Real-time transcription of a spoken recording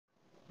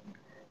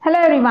Hello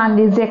everyone,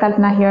 this is Chinnaiah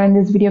Kalpana here. In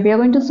this video, we are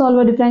going to solve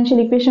a differential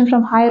equation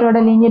from higher order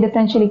linear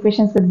differential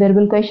equations with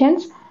variable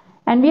questions.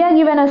 And we are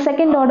given a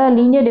second order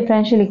linear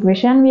differential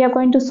equation. We are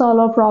going to solve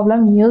a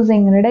problem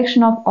using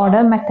reduction of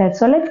order method.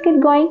 So let's get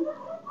going.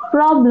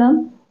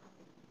 Problem: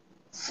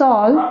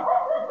 solve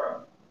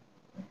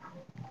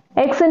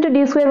x into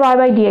d square y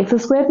by dx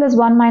square plus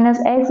 1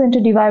 minus x into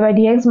dy by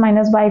dx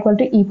minus y equal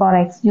to e power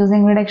x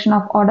using reduction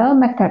of order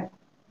method.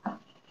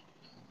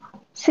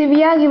 See,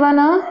 we are given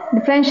a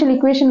differential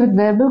equation with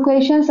variable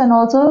questions and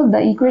also the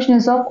equation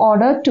is of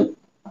order 2.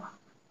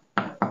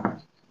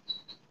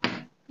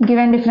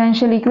 Given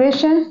differential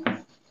equation,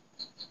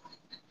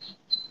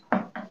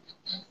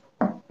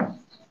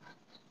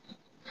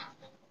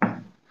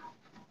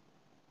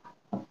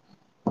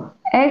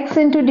 x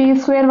into d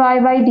square y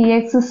by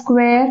dx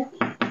square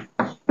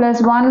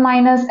plus 1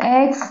 minus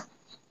x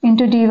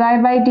into dy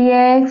by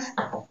dx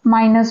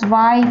minus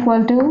y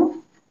equal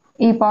to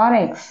e power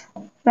x,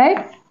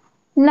 right?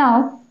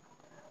 Now,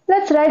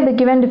 let's write the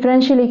given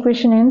differential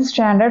equation in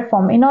standard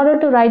form. In order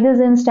to write this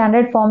in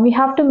standard form, we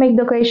have to make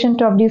the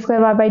quotient of d square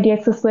y by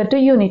dx square to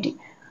unity.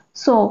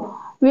 So,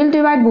 we'll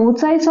divide both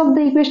sides of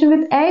the equation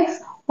with x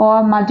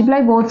or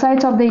multiply both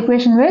sides of the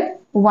equation with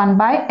 1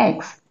 by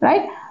x,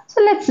 right?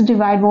 So, let's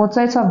divide both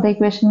sides of the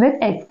equation with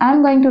x.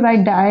 I'm going to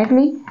write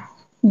directly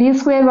d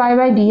square y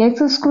by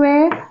dx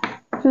square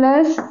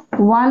plus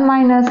 1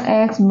 minus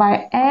x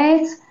by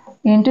x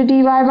into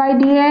dy by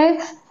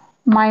dx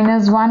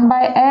minus 1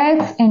 by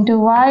x into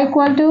y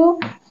equal to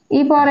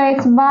e power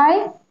x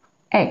by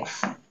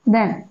x.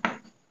 Then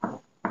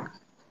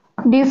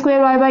d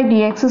square y by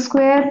dx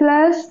square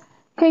plus,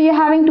 here you're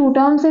having two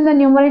terms in the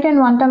numerator and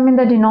one term in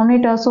the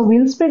denominator, so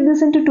we'll split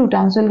this into two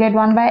terms. We'll get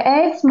 1 by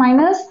x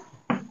minus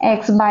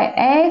x by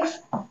x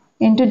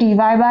into dy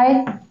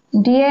by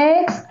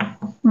dx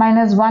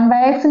minus 1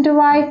 by x into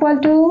y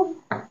equal to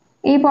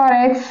e power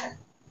x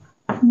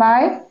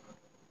by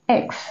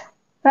x,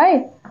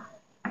 right?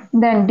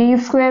 Then d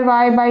square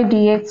y by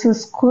dx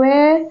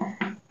square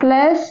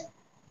plus,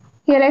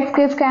 here x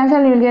gets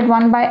cancelled, you will get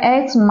 1 by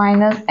x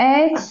minus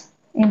x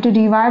into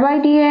dy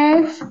by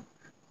dx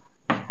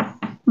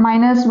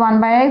minus 1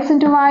 by x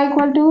into y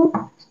equal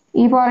to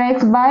e power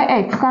x by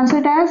x.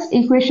 Consider as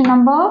equation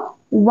number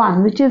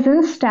 1, which is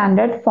in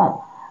standard form.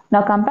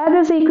 Now compare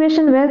this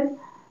equation with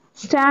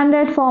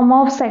standard form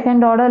of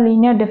second order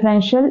linear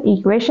differential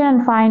equation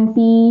and find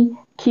P,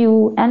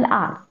 Q and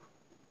R.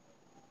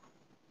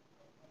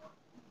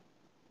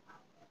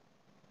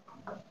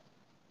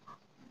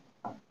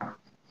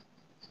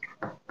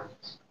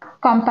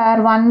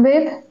 Compare one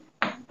with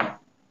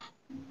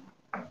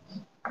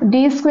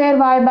d square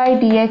y by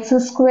dx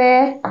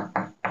square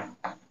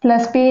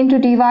plus p into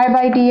dy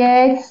by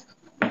dx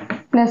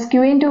plus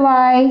q into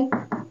y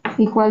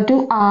equal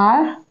to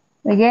r.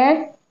 We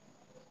get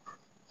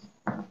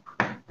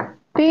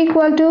p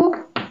equal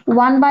to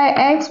 1 by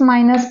x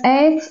minus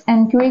x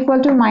and q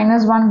equal to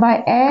minus 1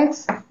 by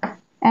x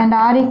and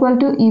r equal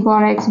to e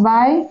power x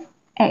by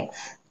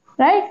x,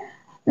 right?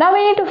 Now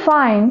we need to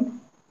find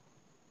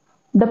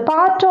the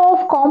part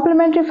of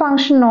complementary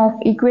function of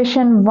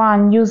equation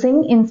 1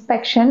 using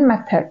inspection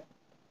method.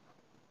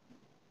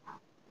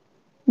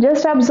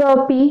 Just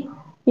observe P,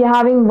 you are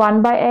having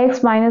 1 by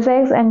x minus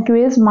x and Q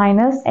is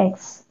minus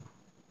x.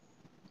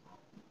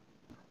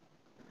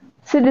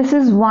 So this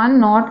is 1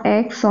 not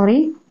x,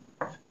 sorry.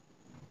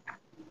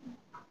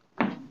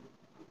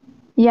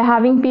 You are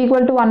having P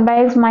equal to 1 by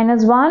x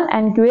minus 1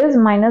 and Q is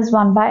minus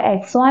 1 by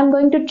x. So I am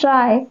going to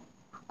try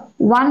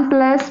 1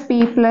 plus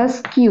P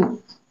plus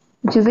Q,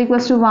 which is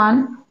equals to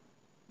 1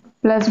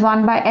 plus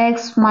 1 by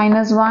x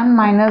minus 1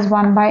 minus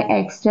 1 by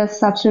x. Just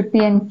substitute P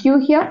and Q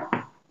here.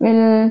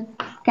 We'll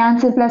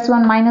cancel plus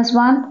 1 minus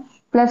 1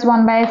 plus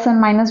 1 by x and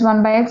minus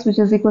 1 by x, which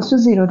is equals to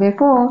 0.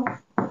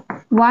 Therefore,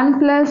 1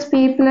 plus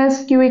P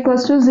plus Q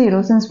equals to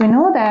 0. Since we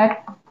know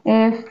that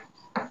if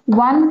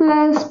 1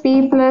 plus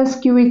P plus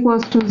Q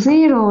equals to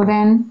 0,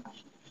 then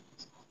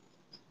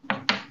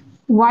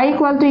y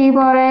equal to e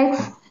power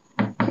x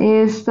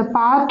is the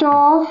part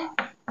of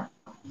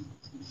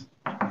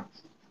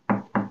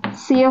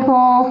CF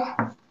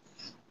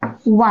of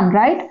 1,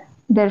 right?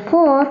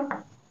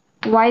 Therefore,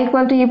 y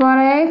equal to e power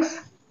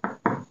x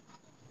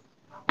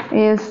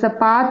is the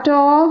part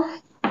of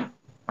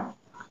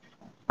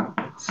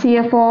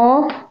CF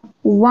of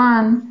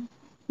 1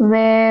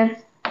 where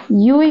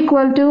u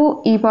equal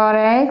to e power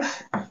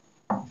x,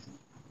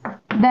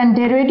 then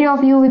derivative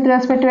of u with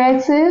respect to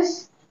x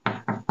is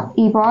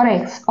e power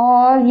x,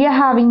 or you are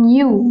having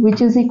u which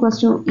is equals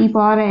to e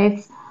power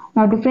x.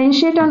 Now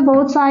differentiate on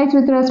both sides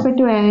with respect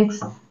to x,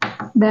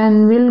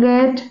 then we'll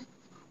get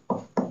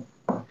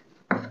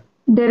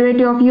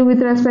derivative of u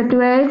with respect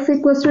to x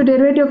equals to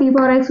derivative of e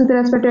power x with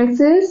respect to x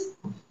is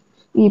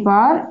e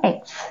power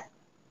x.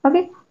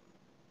 Okay.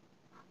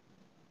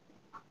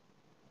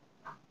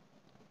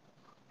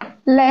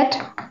 Let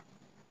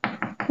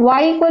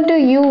y equal to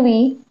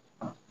uv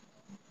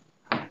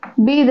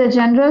be the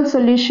general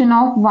solution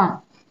of 1.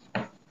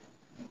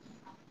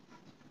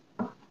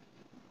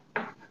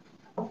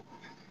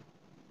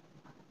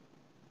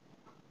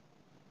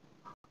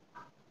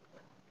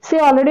 See,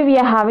 already we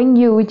are having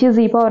u, which is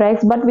e power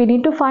x, but we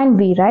need to find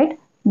v, right?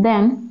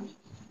 Then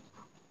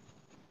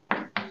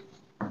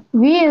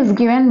v is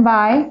given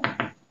by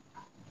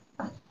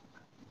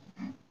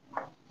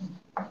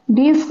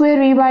d square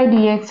v by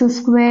dx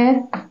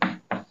square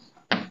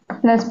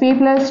plus p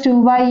plus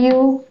 2 by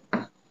u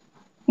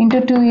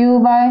into du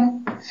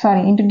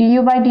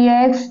by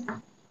dx,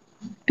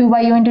 2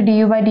 by u into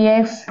du by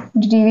dx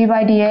into dv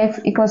by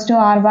dx equals to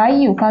r by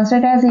u.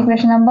 Consider it as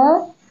equation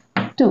number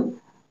 2.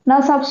 Now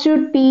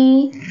substitute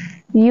p,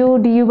 u,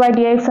 du by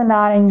dx and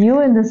r and u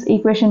in this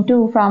equation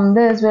 2. From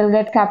this we'll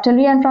get capital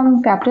V, and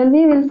from capital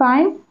V we'll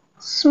find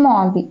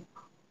small v.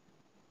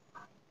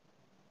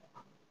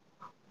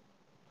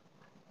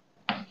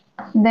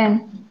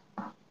 Then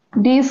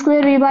d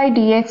square v by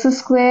dx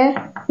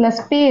square plus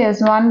p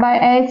is 1 by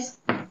x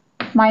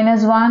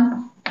minus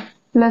 1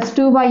 plus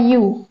 2 by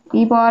u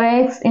e power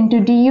x into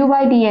du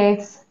by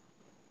dx.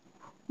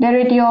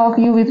 Derivative of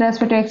u with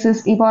respect to x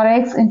is e power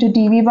x into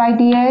dv by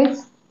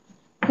dx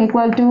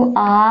equal to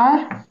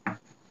r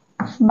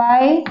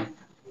by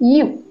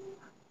u.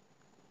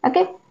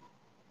 Okay,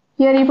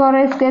 here e power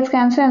x gets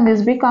cancelled and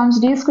this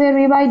becomes d square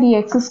v by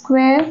dx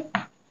square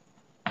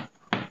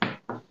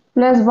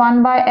plus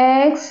 1 by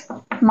x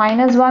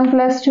minus 1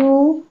 plus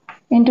 2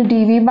 into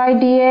dv by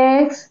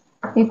dx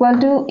equal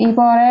to e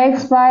power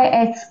x by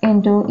x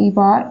into e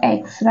power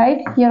x,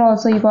 right? Here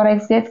also e power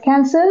x gets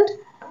cancelled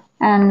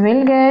and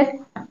we'll get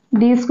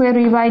d square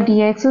v by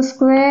dx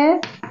square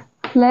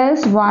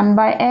plus 1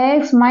 by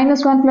x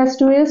minus 1 plus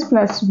 2 is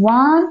plus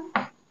 1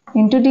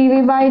 into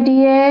dv by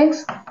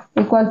dx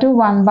equal to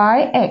 1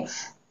 by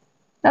x.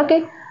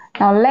 Okay,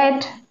 now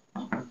let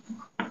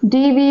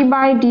dv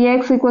by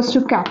dx equals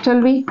to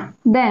capital V.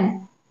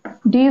 Then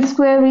d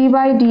square v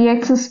by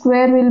dx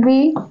square will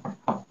be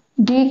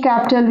d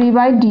capital V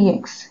by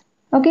dx.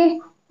 Okay,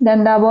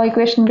 then the above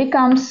equation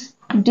becomes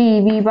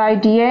dv by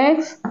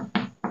dx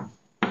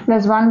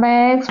plus 1 by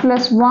x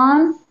plus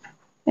 1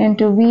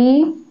 into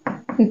v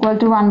equal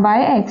to 1 by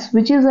x,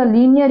 which is a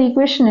linear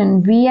equation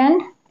in v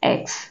and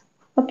x.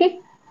 Okay,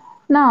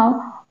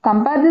 now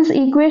compare this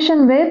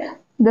equation with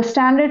the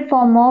standard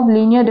form of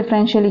linear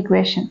differential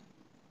equation.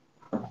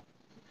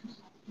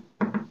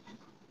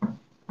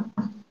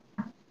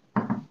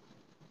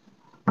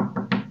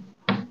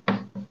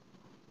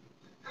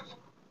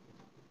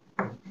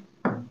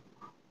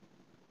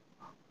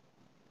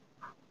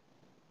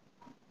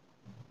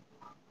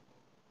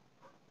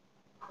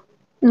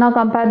 Now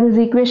compare this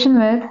equation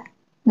with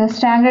the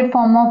standard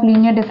form of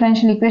linear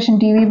differential equation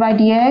dv by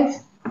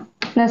dx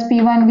plus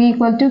p1v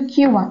equal to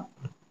q1.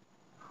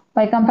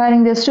 By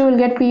comparing these two, we'll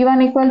get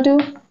p1 equal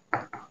to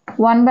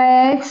 1 by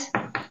x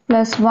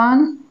plus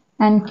 1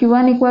 and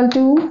q1 equal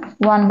to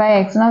 1 by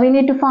x. Now we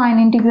need to find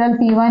integral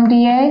p1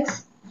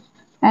 dx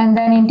and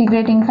then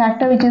integrating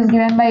factor, which is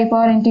given by e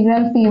power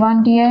integral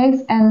p1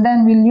 dx, and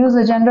then we'll use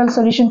the general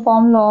solution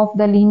formula of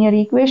the linear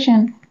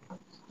equation.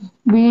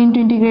 V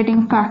into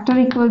integrating factor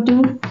equal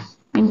to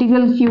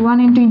integral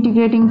q1 into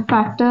integrating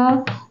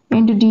factor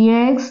into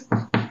dx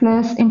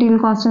plus integral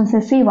constant say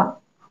c1.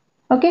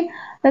 Okay,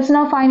 let's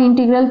now find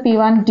integral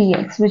p1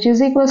 dx, which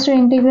is equals to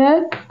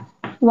integral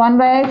 1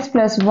 by x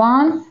plus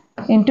 1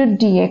 into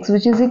dx,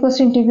 which is equals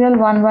to integral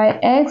 1 by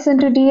x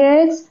into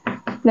dx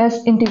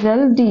plus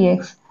integral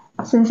dx.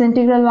 Since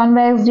integral 1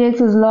 by x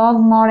dx is log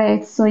mod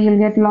x, so you'll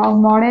get log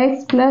mod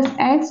x plus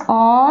x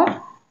or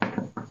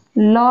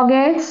log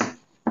x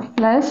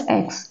plus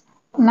x.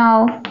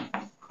 Now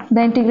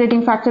the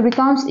integrating factor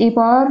becomes e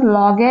power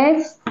log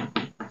x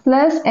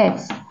plus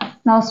x.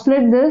 Now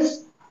split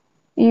this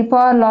e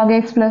power log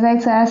x plus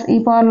x as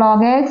e power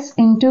log x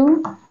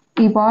into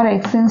e power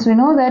x, since we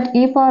know that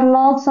e power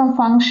log some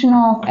function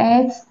of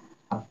x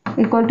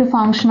equal to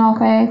function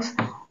of x,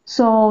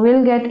 so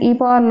we'll get e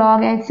power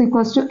log x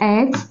equals to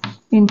x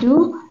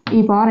into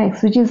e power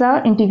x, which is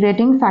our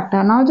integrating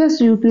factor. Now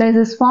just utilize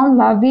this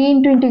formula. V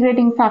into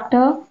integrating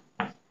factor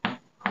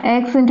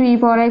x into e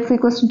power x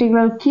equals to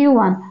integral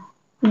q1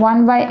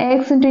 1 by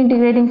x into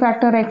integrating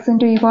factor x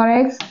into e power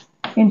x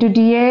into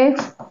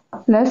dx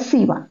plus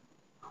c1.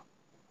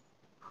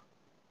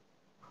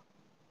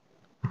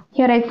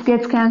 Here x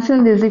gets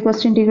cancelled. This is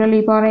equals to integral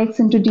e power x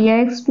into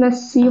dx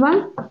plus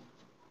c1.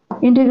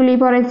 Integral e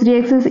power x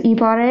dx is e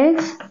power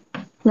x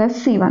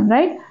plus c1,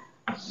 right?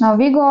 Now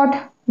we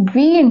got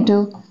v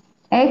into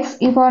x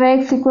e power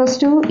x equals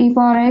to e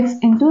power x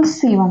into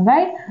c1,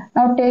 right?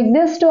 Now take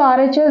this to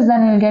RHS,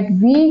 then you'll get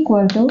v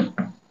equal to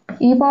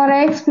e power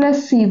x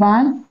plus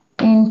c1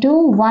 into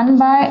 1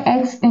 by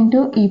x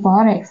into e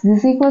power x.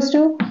 This equals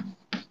to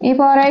e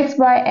power x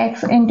by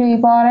x into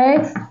e power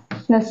x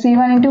plus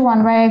c1 into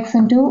 1 by x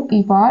into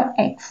e power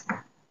x.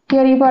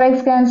 Here e power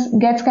x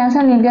gets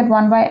cancelled, you'll get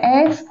 1 by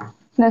x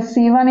plus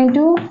c1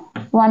 into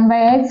 1 by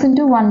x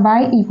into 1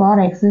 by e power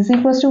x. This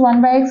equals to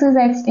 1 by x is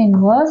x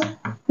inverse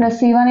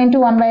plus c1 into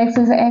 1 by x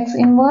is x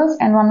inverse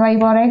and 1 by e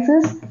power x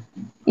is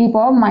e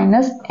power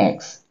minus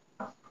x.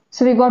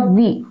 So we got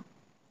v.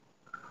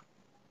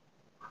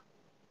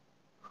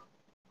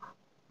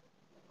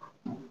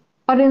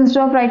 Or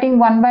instead of writing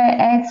 1 by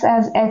x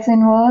as x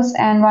inverse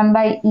and 1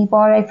 by e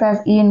power x as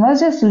e inverse,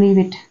 just leave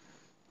it.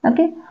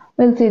 Okay,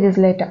 we'll see this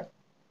later.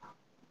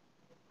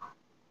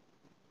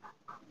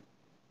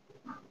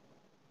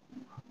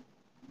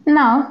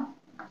 Now,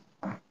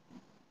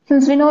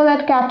 since we know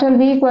that capital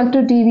V equal to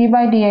dV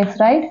by dx,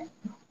 right?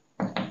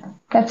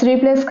 Let's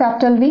replace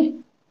capital V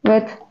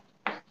with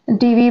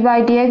dV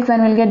by dx,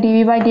 and we'll get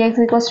dV by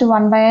dx equals to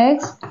 1 by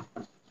x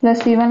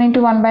plus c1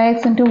 into 1 by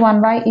x into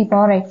 1 by e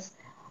power x.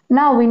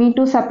 Now we need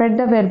to separate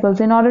the variables.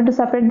 In order to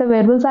separate the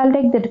variables, I'll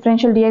take the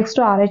differential dx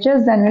to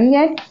RHS, then we'll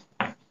get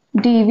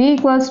dV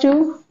equals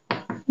to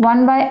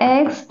 1 by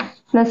x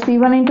plus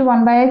c1 into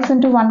 1 by x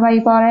into 1 by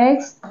e power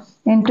x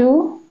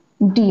into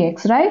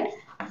dx, right?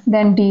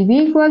 Then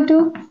dV equal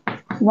to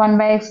 1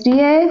 by x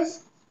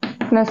dx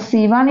plus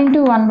c1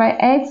 into 1 by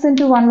x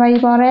into 1 by e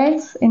power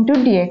x into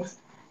dx.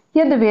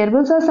 Here the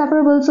variables are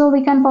separable, so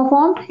we can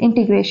perform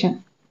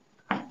integration.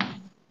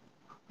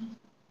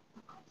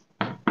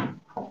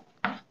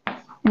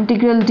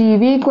 Integral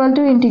dV equal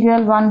to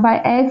integral 1 by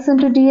x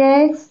into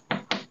dx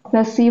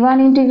plus c1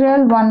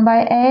 integral 1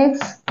 by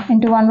x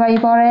into 1 by e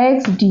power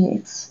x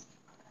dx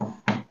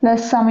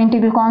plus some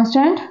integral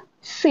constant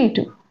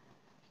c2.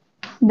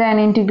 Then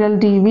integral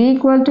dV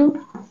equal to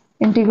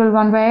integral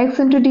 1 by x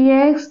into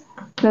dx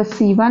plus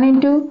c1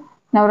 into,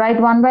 now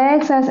write 1 by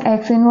x as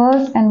x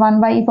inverse and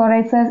 1 by e power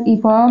x as e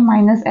power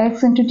minus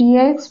x into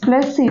dx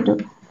plus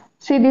c2.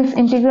 See, this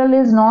integral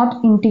is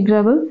not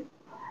integrable,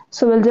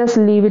 so we'll just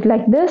leave it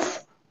like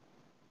this.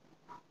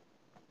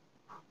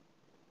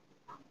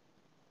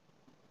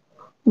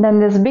 Then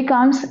this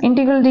becomes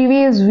integral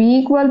dV is V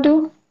equal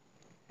to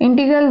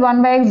integral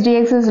 1 by x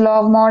dx is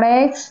log mod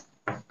x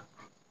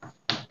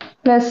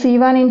plus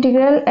c1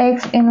 integral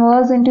x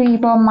inverse into e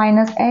power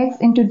minus x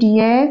into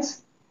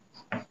dx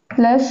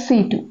plus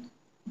c2,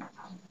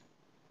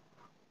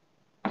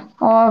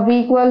 or V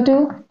equal to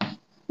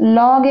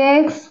log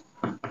x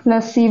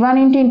plus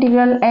c1 into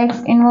integral x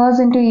inverse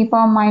into e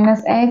power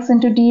minus x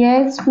into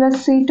dx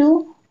plus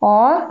c2,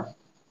 or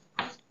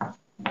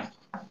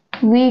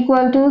V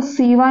equal to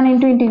c1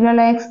 into integral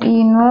x e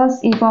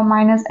inverse e power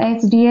minus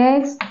x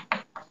dx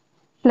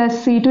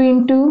plus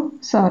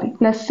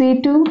plus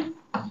c2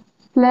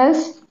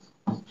 plus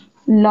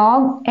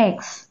log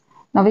x.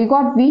 Now we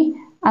got V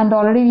and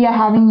already we are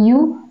having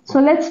u. So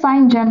let's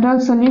find general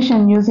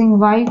solution using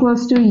y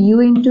equals to u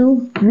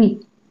into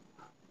v.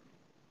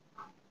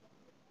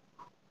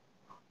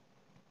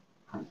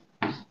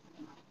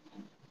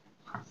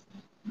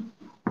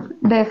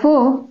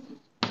 Therefore,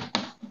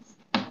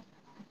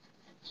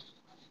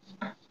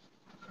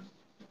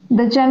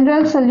 the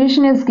general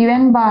solution is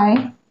given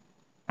by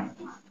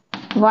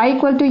y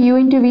equal to u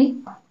into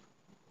v,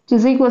 which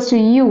is equals to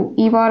u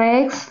e power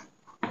x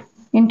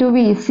into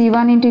v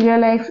c1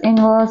 integral x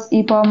inverse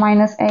e power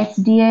minus x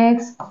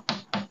dx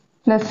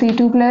plus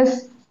c2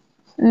 plus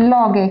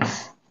log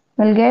x.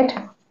 We'll get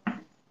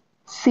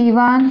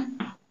c1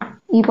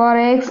 e power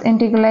x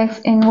integral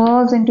x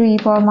inverse into e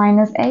power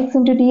minus x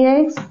into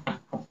dx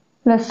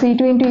plus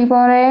c2 into e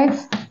power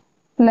x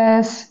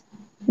plus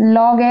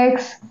log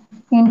x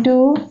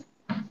into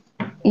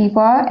e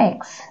power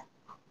x,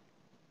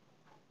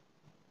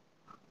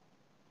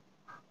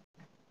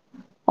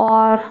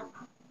 or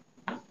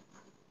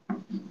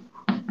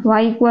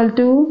y equal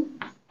to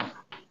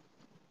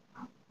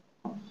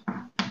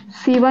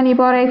c1 e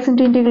power x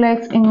into integral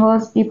x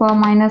inverse e power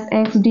minus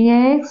x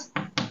dx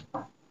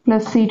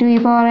plus c2 e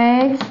power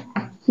x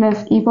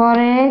plus e power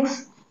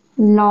x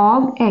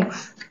log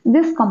x.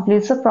 This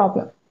completes the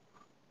problem.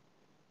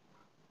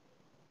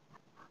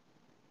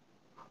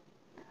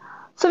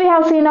 So we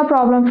have seen a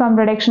problem from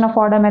reduction of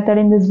order method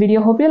in this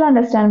video. Hope you'll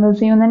understand. We'll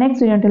see you in the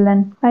next video. Till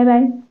then, bye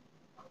bye.